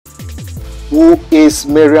Who is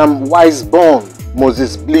Miriam Wiseborn,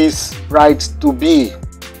 Moses Bliss bride-to-be?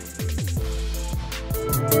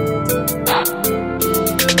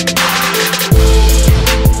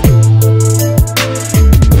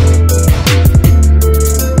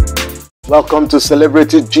 Welcome to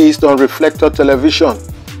Celebrity Gist on Reflector Television.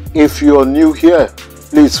 If you're new here,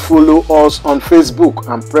 please follow us on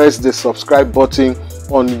Facebook and press the subscribe button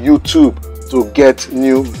on YouTube to get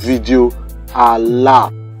new video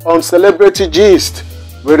alert. On Celebrity Gist,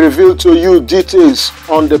 we reveal to you details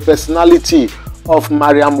on the personality of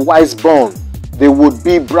Miriam Wiseborn, the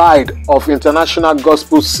would-be bride of international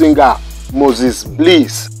gospel singer Moses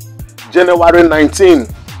Bliss. January 19,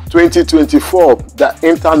 2024, the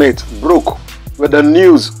internet broke with the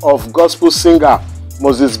news of gospel singer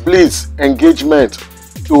Moses Bliss' engagement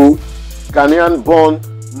to Ghanaian-born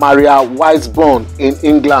Maria Wiseborn in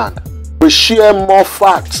England. We share more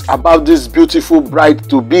facts about this beautiful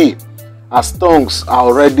bride-to-be as tongues are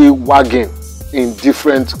already wagging in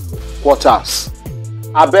different quarters.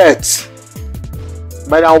 Abet,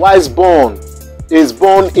 Maria Wiseborn is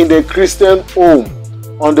born in a Christian home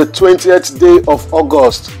on the 20th day of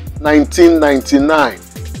August 1999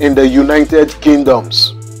 in the United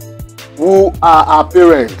Kingdoms. Who are her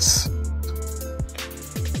parents?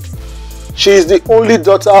 She is the only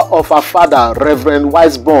daughter of her father, Reverend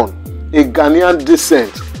Wiseborn, a Ghanaian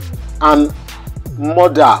descent, and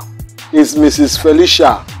mother is Mrs.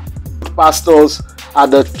 Felicia, pastors at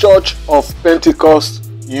the Church of Pentecost,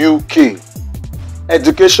 UK.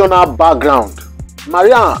 Educational background.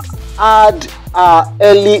 Maria had her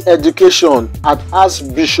early education at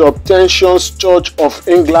Archbishop Tension's Church of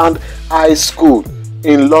England High School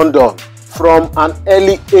in London. From an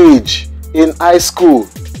early age in high school,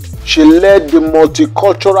 she led the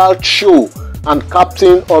multicultural show and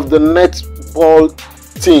captain of the netball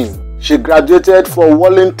team. She graduated from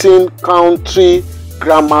Wellington Country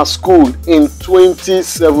Grammar School in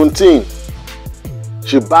 2017.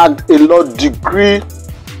 She bagged a law degree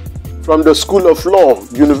from the School of Law,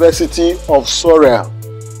 University of Surrey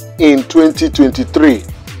in 2023.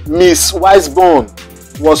 Miss Wiseborn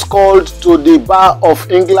was called to the Bar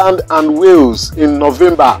of England and Wales in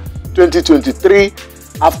November 2023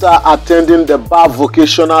 after attending the Bar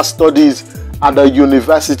Vocational Studies at the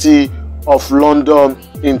University of London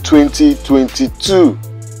in 2022.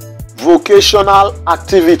 Vocational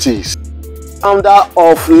activities. Founder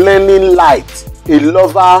of Learning Light, a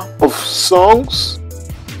lover of songs,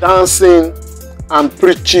 dancing, and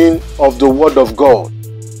preaching of the Word of God.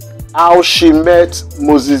 How she met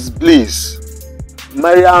Moses Bliss.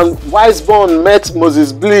 Miriam Wiseborn met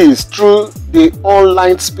Moses Bliss through the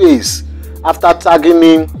online space after tagging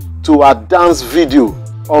him to a dance video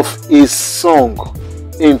of his song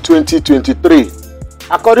in 2023.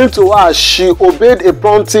 According to her, she obeyed a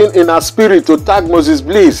prompting in her spirit to tag Moses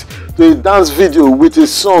Bliss to a dance video with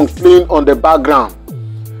his song playing on the background.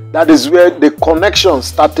 That is where the connection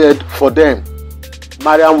started for them.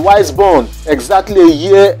 Miriam Wiseborn, exactly a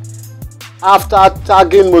year after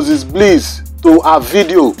tagging Moses Bliss to her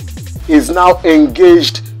video, is now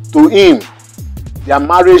engaged to him. Their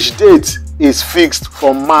marriage date is fixed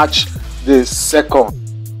for March the 2nd.